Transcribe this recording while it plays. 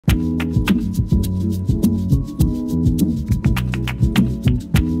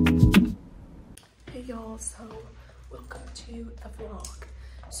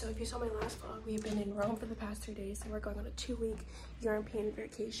So if you saw my last vlog, we've been in Rome for the past 3 days and we're going on a 2-week European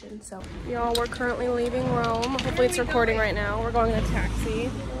vacation. So y'all, we're currently leaving Rome. Hopefully it's recording right now. We're going in a taxi,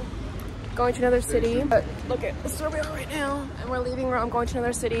 going to another city. But look at this is where we are right now. And we're leaving Rome, going to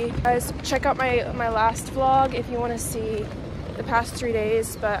another city. Guys, check out my last vlog if you want to see the past 3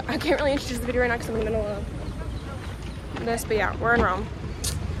 days. But I can't really introduce the video right now because I'm in the middle of this. But yeah, we're in Rome.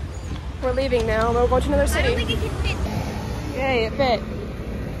 We're leaving now. We're going to another city. I don't think it can fit. Yay, it fit.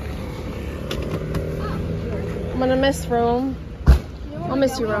 I'm gonna miss Rome. I'll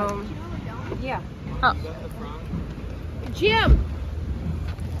miss you, Rome. Yeah. Oh. Jim!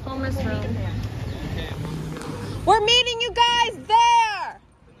 I'll miss Rome. We're meeting you guys there!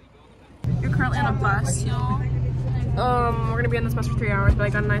 You're currently on a bus, y'all. We're gonna be on this bus for 3 hours, but I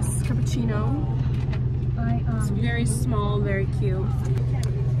got a nice cappuccino. It's very small, very cute.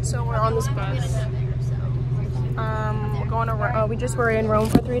 So we're on this bus. We're going to we just were in Rome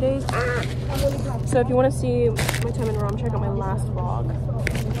for 3 days. So if you want to see my time in Rome, check out my last vlog.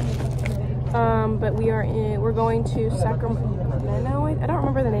 But we're going to Sacramento. I don't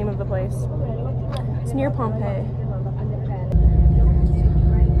remember the name of the place. It's near Pompeii.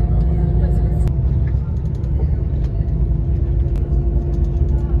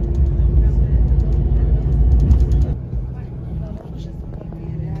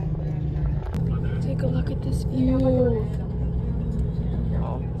 Take a look at this view.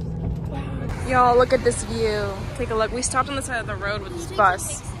 Y'all, look at this view. Take a look. We stopped on the side of the road with this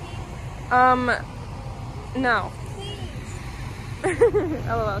bus. No.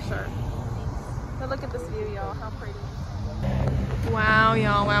 LOL, sure. But look at this view, y'all. How pretty. Wow,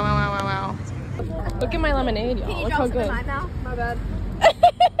 y'all. Wow, wow, wow, wow, wow. Look at my lemonade, y'all. Look how good. My mouth? My bad.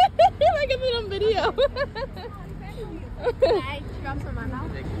 I get it on video. I dropped some in my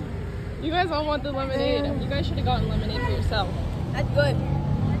mouth. You guys all want the lemonade. You guys should have gotten lemonade for yourself. That's good.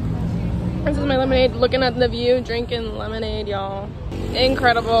 This is my lemonade, looking at the view, drinking lemonade, y'all.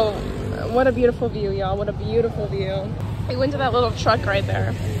 Incredible. What a beautiful view, y'all. What a beautiful view. We went to that little truck right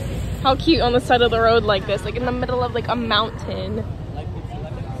there. How cute on the side of the road like this, like in the middle of like a mountain.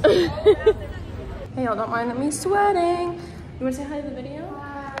 Hey, y'all, don't mind me sweating. You want to say hi to the video?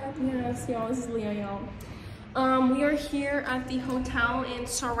 Hi. Yes, y'all, this is Leah, y'all. We are here at the hotel in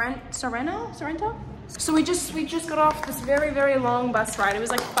Sorrento? So we just got off this very, very long bus ride. It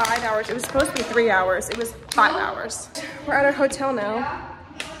was like 5 hours. It was supposed to be 3 hours. It was 5 hours. We're at our hotel now.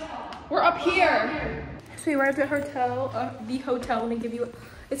 We're up here. So we arrived at the hotel. Let me give you,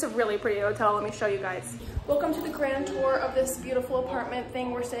 it's a really pretty hotel. Let me show you guys. Welcome to the grand tour of this beautiful apartment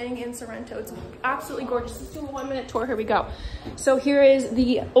thing. We're staying in Sorrento. It's absolutely gorgeous. Let's do a 1-minute tour. Here we go. So here is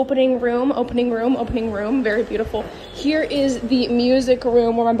the opening room. Very beautiful. Here is the music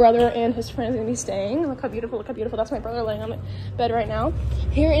room where my brother and his friend is gonna be staying. Look how beautiful, look how beautiful. That's my brother laying on the bed right now.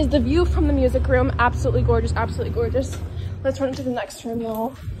 Here is the view from the music room. Absolutely gorgeous, absolutely gorgeous. Let's run into the next room,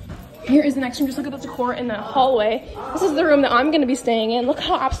 y'all. Here is the next room. Just look at the decor in the hallway. This is the room that I'm going to be staying in. Look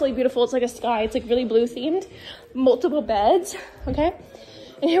how absolutely beautiful. It's like a sky. It's like really blue themed. Multiple beds. Okay.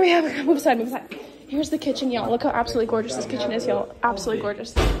 And here we have, move aside. Here's the kitchen, y'all. Look how absolutely gorgeous this kitchen is, y'all. Absolutely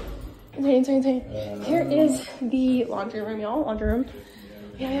gorgeous. Insane. Here is the laundry room, y'all. Laundry room.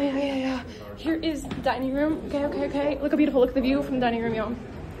 Yeah. Here is the dining room. Okay. Look how beautiful. Look at the view from the dining room, y'all.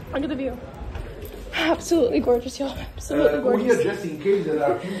 Look at the view. Absolutely gorgeous, y'all. Absolutely gorgeous. Just in case there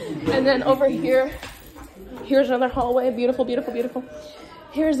are and then over here, here's another hallway. Beautiful.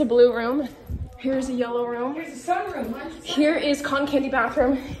 Here's the blue room. Here's the yellow room. Here's the sunroom. Here is cotton candy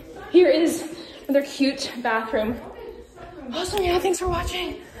bathroom. Here is another cute bathroom. Awesome, yeah, thanks for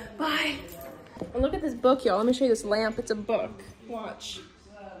watching. Bye. And look at this book, y'all. Let me show you this lamp. It's a book. Watch.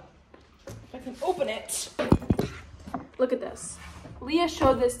 If I can open it. Look at this. Leah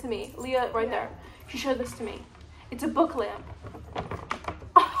showed this to me. Leah, right there. She showed this to me. It's a book lamp.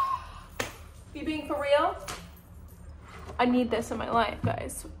 You being for real? I need this in my life,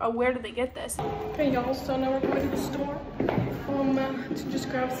 guys. Where did they get this? Okay, y'all, so now we're going to the store to just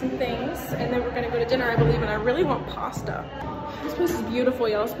grab some things, and then we're gonna go to dinner, I believe, and I really want pasta. This place is beautiful,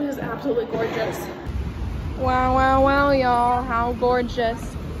 y'all. This place is absolutely gorgeous. Wow, y'all. How gorgeous.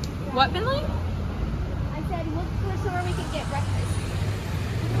 What, Finley? I said look for somewhere we can get breakfast.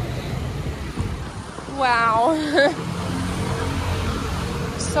 Wow.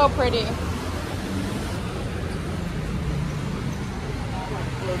 So pretty.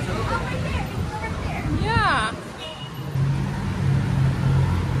 Yeah.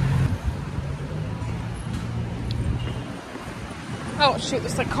 Oh shoot,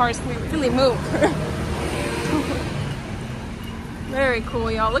 there's like cars. Can we really move? Very cool,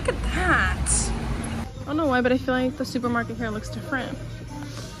 y'all. Look at that. I don't know why, but I feel like the supermarket here looks different.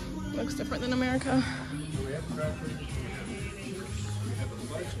 looks different than America.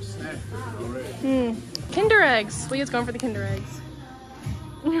 Kinder eggs. Leah's going for the Kinder eggs.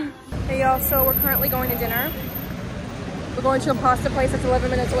 Hey y'all, so we're currently going to dinner. We're going to a pasta place that's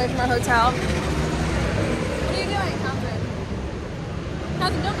 11 minutes away from our hotel. What are you doing, Calvin?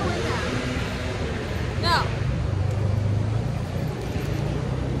 Calvin, don't go in there. No.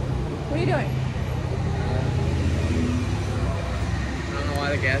 What are you doing? I don't know why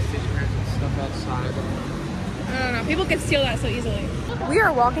the gas station has stuff outside. I don't know. People can steal that so easily. We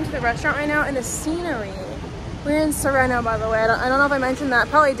are walking to the restaurant right now, and the scenery. We're in Sorrento, by the way. I don't know if I mentioned that.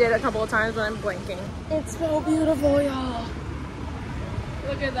 Probably did a couple of times, but I'm blanking. It's so beautiful, y'all.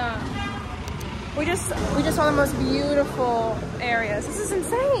 Look at that. We just saw the most beautiful areas. This is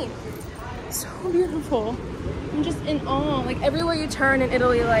insane. So beautiful. I'm just in awe. Like everywhere you turn in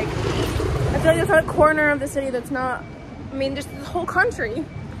Italy, like I feel like there's not a corner of the city that's not. I mean, just the whole country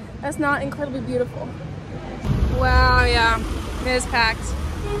that's not incredibly beautiful. Wow, yeah, it is packed.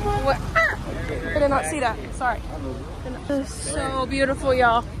 What? Ah! I did not see that. Sorry. This is so beautiful,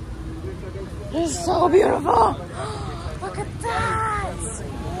 y'all. This is so beautiful. Look at that.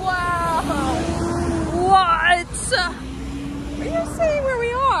 Wow. What? Are you seeing where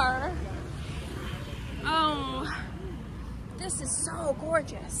we are? Oh, this is so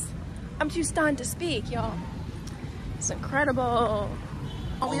gorgeous. I'm too stunned to speak, y'all. It's incredible.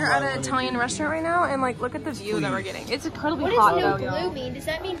 We are at an Italian restaurant right now, and like, look at the view that we're getting. It's incredibly hot though, y'all. What does no glue mean? Does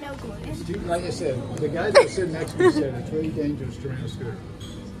that mean no glue? Like I said, the guy that was sitting next to me said it's really dangerous to rent a scooter.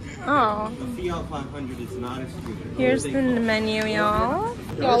 Oh. The Fiat 500 is not a scooter. Here's the menu, y'all.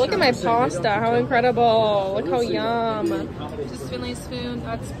 Y'all, look at my pasta. How incredible. Look how yum. This is Finley's food.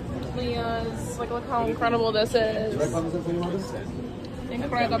 That's Leah's. Like, look how incredible this is.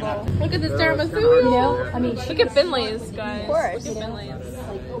 Incredible. Look at this tiramisu. You know, I mean, look at Finley's, guys. Of course. Look at Finley's.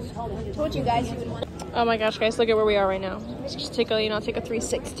 I told you guys you would want. Oh my gosh, guys, look at where we are right now. Let's just take a, take a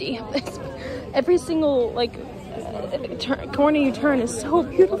 360. Every single, like, corner you turn is so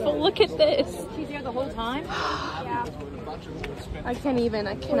beautiful. Look at this. She's here the whole time? Yeah. I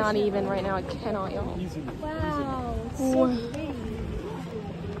cannot even right now. I cannot, y'all. Wow. It's so pretty.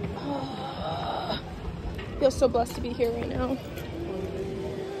 I feel so blessed to be here right now.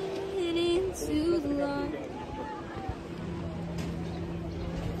 Into the light.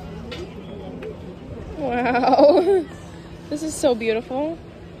 Wow. This is so beautiful.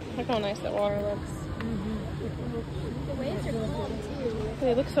 Look how nice that water looks. The waves are cool too.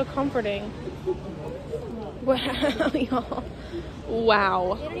 They look so comforting. Wow, y'all.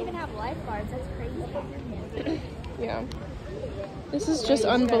 Wow. They don't even have lifeguards. That's crazy. Yeah. This is just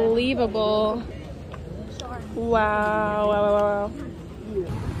unbelievable. Wow, wow, wow, wow.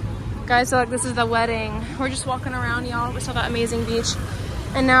 Guys, so like this is the wedding. We're just walking around, y'all. We saw that amazing beach.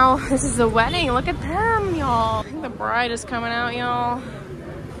 And now this is the wedding. Look at them, y'all. I think the bride is coming out, y'all.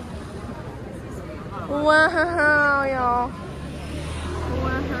 Wow, y'all.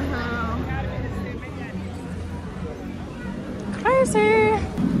 Wow. Crazy.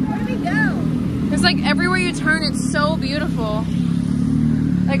 Where do we go? It's like everywhere you turn, it's so beautiful.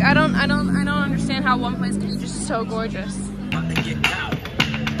 Like I don't understand how one place can be just so gorgeous.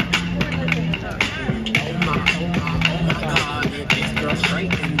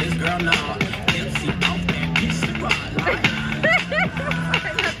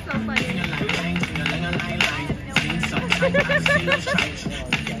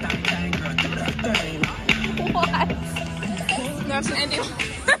 What? There's an ending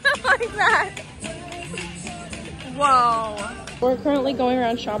like that. Whoa. We're currently going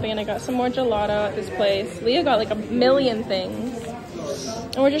around shopping and I got some more gelato at this place. Leah got like a million things.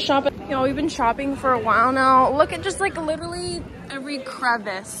 And we're just shopping. You know, we've been shopping for a while now. Look at just like literally every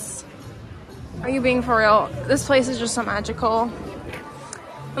crevice. Are you being for real? This place is just so magical.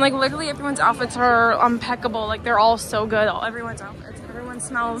 And like literally everyone's outfits are impeccable. Like they're all so good. Everyone's outfits. Everyone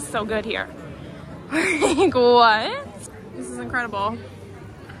smells so good here. Like what? This is incredible.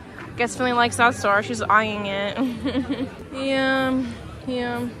 Guess Finley likes that store. She's eyeing it. Yeah.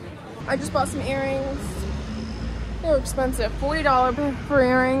 I just bought some earrings. They were expensive. $40 for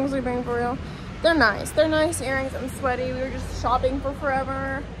earrings. Are you being for real? They're nice. They're nice earrings. I'm sweaty. We were just shopping for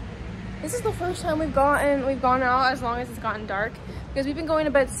forever. This is the first time we've gone out as long as it's gotten dark. Because we've been going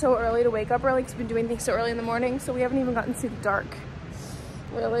to bed so early to wake up early because we've been doing things so early in the morning. So we haven't even gotten to see the dark,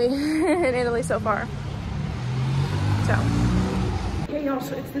 really, in Italy so far. So, okay y'all,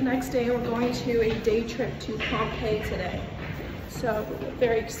 so it's the next day and we're going to a day trip to Pompeii today. So,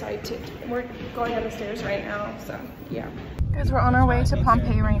 very excited. We're going down the stairs right now, so yeah. Guys, we're on our way to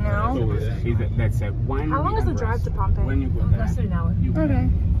Pompeii right now. That's a wine. How long is the drive to Pompeii? When you go there, Less than an hour. Okay.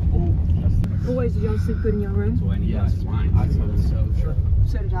 Boys, did y'all sleep good in your room? Yes, mine. I slept so sure.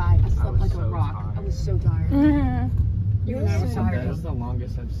 So did I. I slept like a rock. I was so tired. You and I were tired. That is the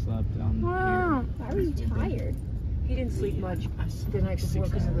longest I've slept on Wow. Why were you tired? He didn't sleep much the night before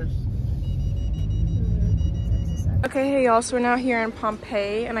because of the... Okay, hey y'all, so we're now here in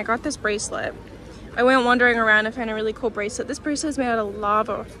Pompeii, and I got this bracelet. I went wandering around and found a really cool bracelet. This bracelet is made out of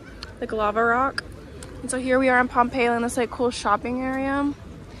lava, like lava rock. And so here we are in Pompeii in this like cool shopping area.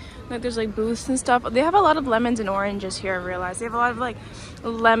 Like there's like booths and stuff. They have a lot of lemons and oranges here, I realized. They have a lot of like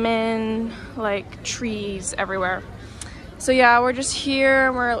lemon like trees everywhere. So yeah, we're just here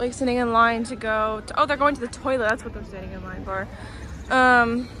and we're like sitting in line to go to, oh, they're going to the toilet. That's what they're standing in line for.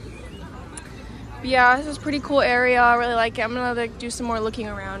 Yeah, this is a pretty cool area. I really like it. I'm gonna like do some more looking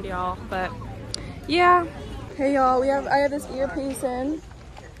around, y'all. But yeah, hey y'all, I have this earpiece in,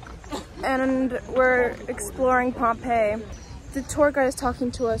 and we're exploring Pompeii. The tour guide is talking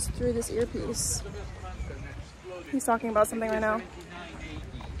to us through this earpiece. He's talking about something right now.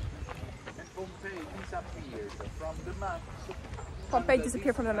 Pompeii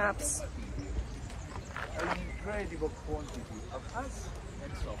disappeared from the maps.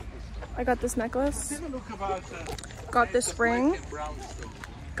 I got this necklace, got this ring,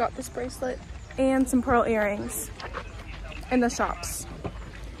 got this bracelet, and some pearl earrings in the shops.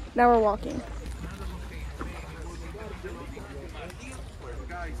 Now we're walking.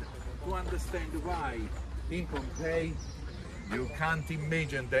 To understand why in Pompeii you can't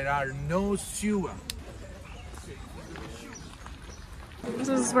imagine there are no sewer. This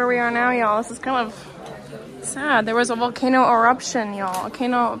is where we are now, y'all. This is kind of sad. There was a volcano eruption, y'all.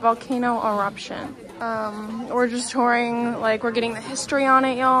 Volcano eruption. We're just touring, like we're getting the history on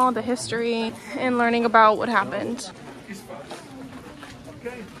it, y'all. The history and learning about what happened.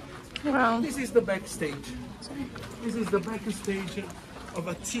 Okay. Wow. This is the backstage. This is the backstage of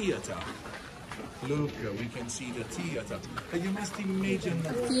a theater. Look, we can see the theater. And you must imagine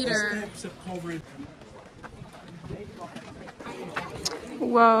the theater. steps covered.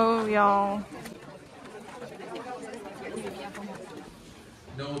 Whoa, y'all.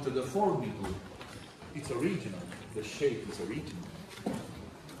 Note the formula. It's original. The shape is original.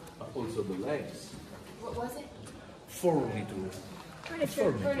 Also the legs. What was it? Furniture.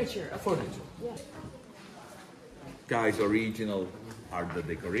 Furniture. Yeah. Guys, original are the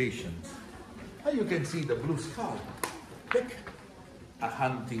decorations. And you can see the blue sky. Look, a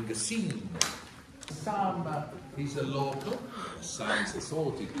hunting scene. Some is a local, some is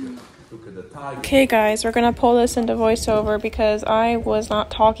exotic. Look at the tiger. Okay guys, we're gonna pull this into voiceover because I was not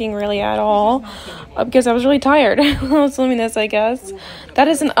talking really at all because I was really tired. I was filming this, I guess. That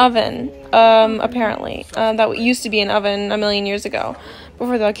is an oven, apparently. That used to be an oven a million years ago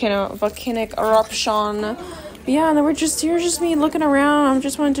before the volcanic eruption. But yeah, and then here's just me looking around. I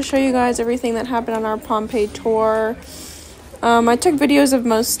just wanted to show you guys everything that happened on our Pompeii tour. I took videos of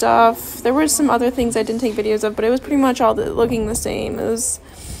most stuff. There were some other things I didn't take videos of, but it was pretty much all looking the same. It was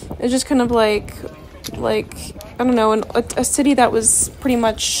just kind of like I don't know, a city that was pretty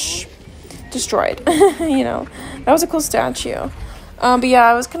much destroyed. You know, that was a cool statue. But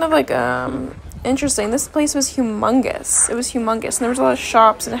yeah, it was kind of like interesting. This place was humongous. It was humongous, and there was a lot of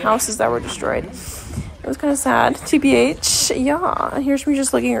shops and houses that were destroyed. It was kind of sad, TBH. Yeah, here's me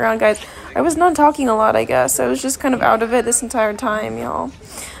just looking around, guys. I was not talking a lot, I guess. I was just kind of out of it this entire time, y'all.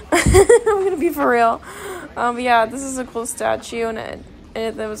 I'm gonna be for real. But yeah, this is a cool statue, and I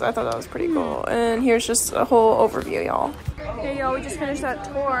thought that was pretty cool. And here's just a whole overview, y'all. Hey, y'all, we just finished that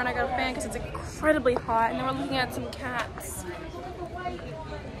tour, and I got a fan because it's incredibly hot, and then we're looking at some cats.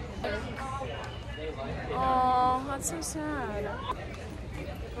 Oh, that's so sad.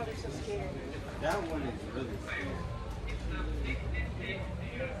 That one is really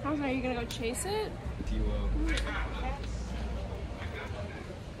Are you gonna go chase it? If you will. It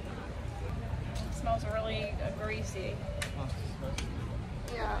smells really greasy.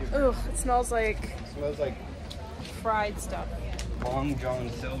 Yeah. Ugh, it smells like Smells like fried stuff. Long John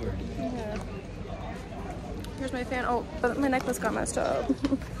Silver. Yeah. Here's my fan. Oh, but my necklace got messed up.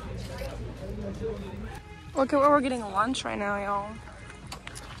 Look at where we're getting lunch right now, y'all.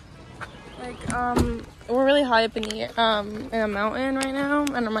 Like, we're really high up in the in a mountain right now,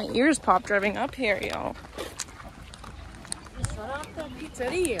 and my ears pop driving up here, y'all.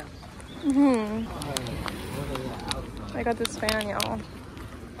 Pizzeria. I got this fan, y'all.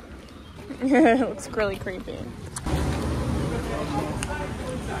 It looks really creepy.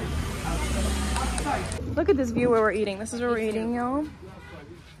 Look at this view where we're eating. This is where we're eating, y'all.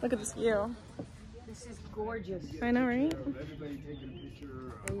 Look at this view. This is gorgeous. I know, right? Everybody taking a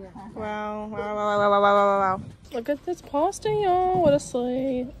picture. Wow, wow, wow, wow, wow, wow, wow, wow. Look at this pasta, y'all. What a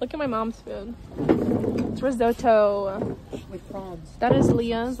slay. Look at my mom's food. It's risotto. With prawns. That is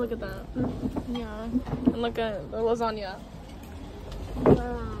Leah's. Look at that. Yeah. And look at the lasagna.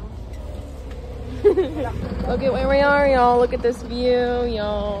 Wow. Look at where we are, y'all. Look at this view,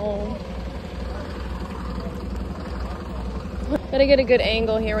 y'all. Gotta get a good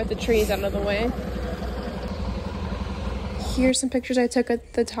angle here with the trees out of the way. Here's some pictures I took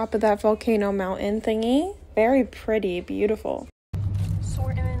at the top of that volcano mountain thingy. Very pretty, beautiful. So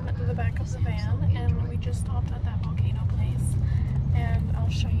we're in the back of the van and we just stopped at that volcano place. And I'll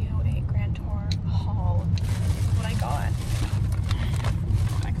show you a grand tour haul of what I got.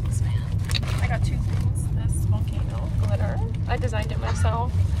 Back of this van. I got two things. This volcano glitter. I designed it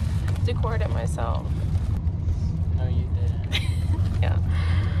myself, decorated it myself. No, you didn't. Yeah.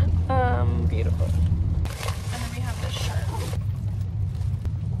 Beautiful. And then we have this shirt.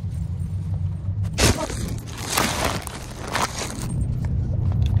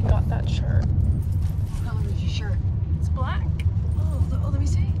 Got that shirt. What color is your shirt? It's black. Oh, let me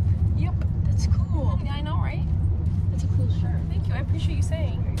see. Yep. That's cool. Yeah, I know, right? That's a cool shirt. Thank you. I appreciate you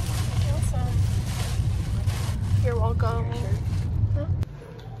saying. Awesome. You're welcome.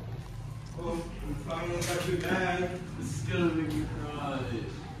 Oh, I'm finally got you mad. This is gonna make me cry.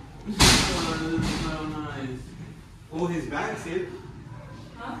 This is so nice. Oh, his bag's here.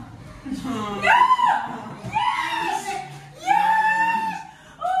 Huh? Yes! Yes!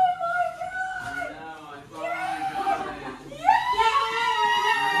 Oh my god! I finally got it. Yeah!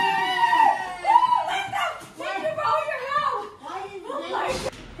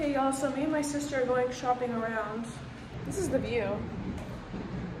 Hey y'all, so me and my sister are going shopping around. This is the view.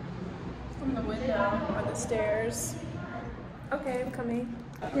 From the window or the stairs. Okay, I'm coming.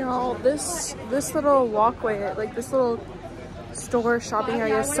 Y'all, this little walkway, like this little store shopping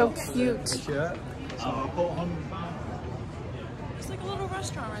area is so cute. It's like a little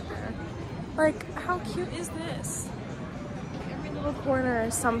restaurant right there. Like, how cute is this? Every little corner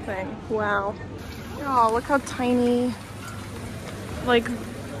is something. Wow. Y'all, look how tiny, like,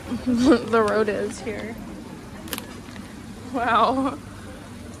 the road is here. Wow.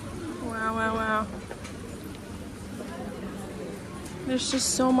 Wow, wow, wow. There's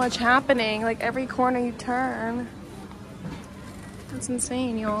just so much happening, like every corner you turn. That's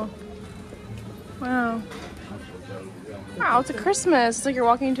insane, y'all. Wow. Wow, it's a Christmas. It's like you're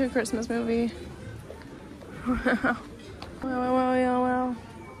walking into a Christmas movie. Wow. Wow, wow, wow, wow, wow.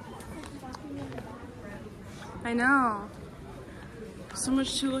 I know. So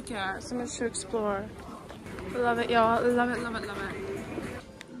much to look at, so much to explore. Love it, y'all. Love it, love it, love it.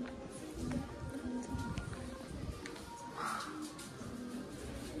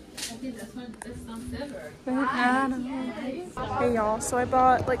 Hey y'all, so I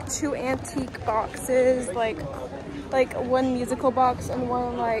bought like 2 antique boxes, like one musical box and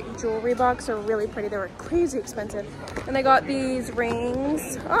one like jewelry box. They're really pretty. They were crazy expensive. And I got these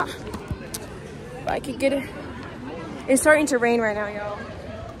rings. If I could get it. It's starting to rain right now, y'all.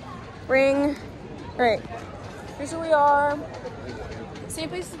 Ring. All right, here's where we are. Same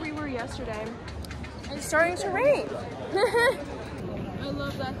place as we were yesterday. And it's starting to rain. I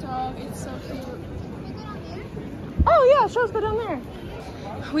love that dog. It's so cute. Oh yeah, sure, let's go down there.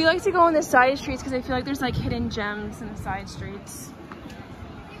 We like to go on the side streets because I feel like there's like hidden gems in the side streets.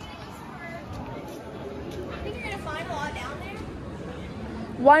 Think you're gonna find a lot down there?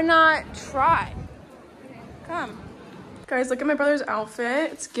 Why not try? Come. Guys, look at my brother's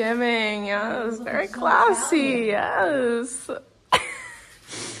outfit. It's giving. Yes, very classy. Yes.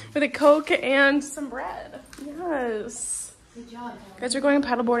 With a Coke and some bread. Yes. Good job. Guys, we're going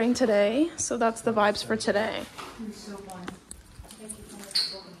paddleboarding today, so that's the vibes for today. It's so fun. Thank you so much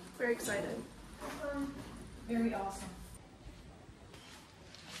for going. Very excited. Very awesome.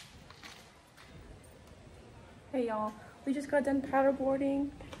 Hey y'all, we just got done paddleboarding.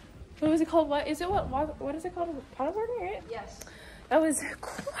 What was it called? What is it? What is it called? Paddleboarding, right? Yes. That was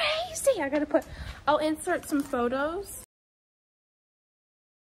crazy. I'll insert some photos.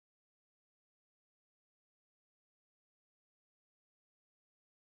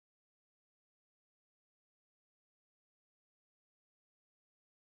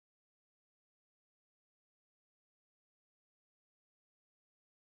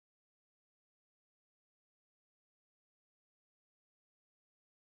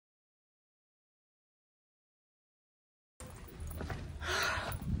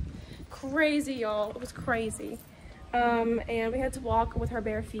 Crazy, y'all. It was crazy. And we had to walk with our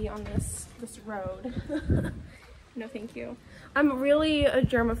bare feet on this road. No, thank you. I'm really a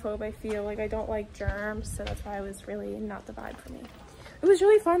germaphobe, I feel. Like, I don't like germs, so that's why it was really not the vibe for me. It was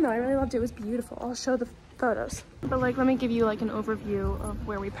really fun, though. I really loved it. It was beautiful. I'll show the photos. But, like, let me give you, like, an overview of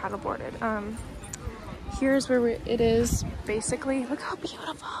where we paddleboarded. Here's where it is, basically. Look how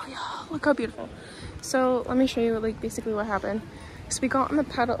beautiful, y'all. Look how beautiful. So, let me show you, like, basically what happened. So, we got on the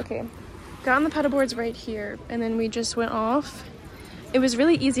got on the paddleboards right here, and then we just went off. It was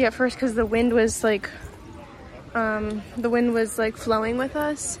really easy at first because the wind was, like, flowing with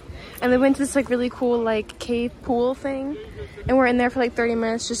us, and we went to this like really cool like cave pool thing, and we're in there for like 30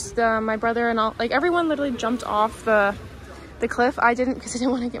 minutes. Just my brother and all, like everyone literally jumped off the cliff. I didn't because I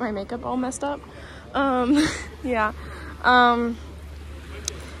didn't want to get my makeup all messed up. Yeah.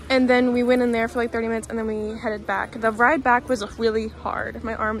 And then we went in there for like 30 minutes and then we headed back. The ride back was really hard.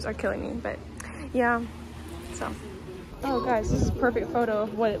 My arms are killing me, but yeah. So, oh guys, this is a perfect photo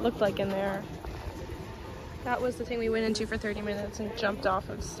of what it looked like in there. That was the thing we went into for 30 minutes and jumped off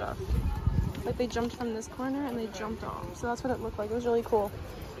of stuff. Like they jumped from this corner and they jumped off. So that's what it looked like. It was really cool.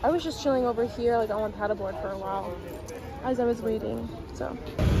 I was just chilling over here like on the paddleboard for a while as I was waiting. So.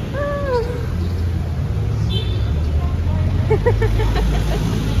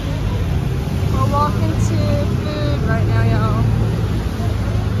 We're walking to food right now, y'all.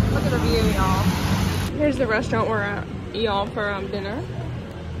 Look at the view, y'all. Here's the restaurant we're at, y'all, for dinner.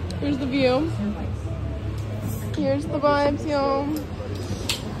 Here's the view. Here's the vibes, y'all.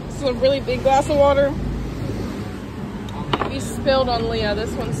 This is a really big glass of water. We spilled on Leah.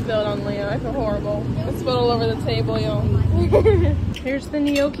 This one spilled on Leah. I feel horrible. It spilled all over the table, y'all. Here's the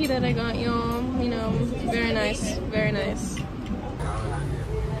gnocchi that I got, y'all. You know, very nice. Very nice.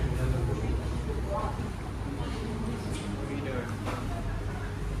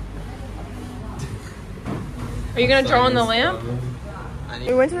 Are you gonna draw on the lamp?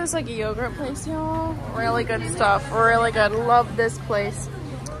 We went to this like yogurt place, y'all. Really good stuff. Really good. Love this place.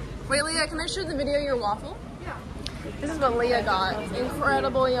 Wait, Leah, can I show the video of your waffle? Yeah. This is what Leah got.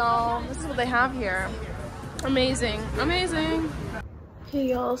 Incredible, y'all. This is what they have here. Amazing. Amazing. Hey,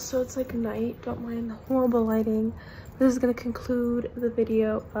 y'all. So it's like night. Don't mind the horrible lighting. This is gonna conclude the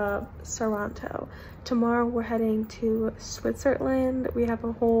video of Sorrento. Tomorrow we're heading to Switzerland. We have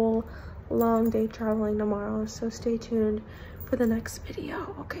a whole long day traveling tomorrow, so stay tuned for the next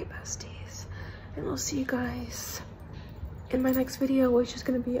video. Okay, besties, and we'll see you guys in my next video, which is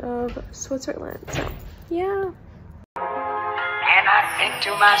going to be of Switzerland. So yeah. And I think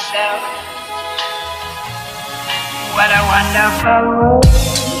to myself, what a wonderful world.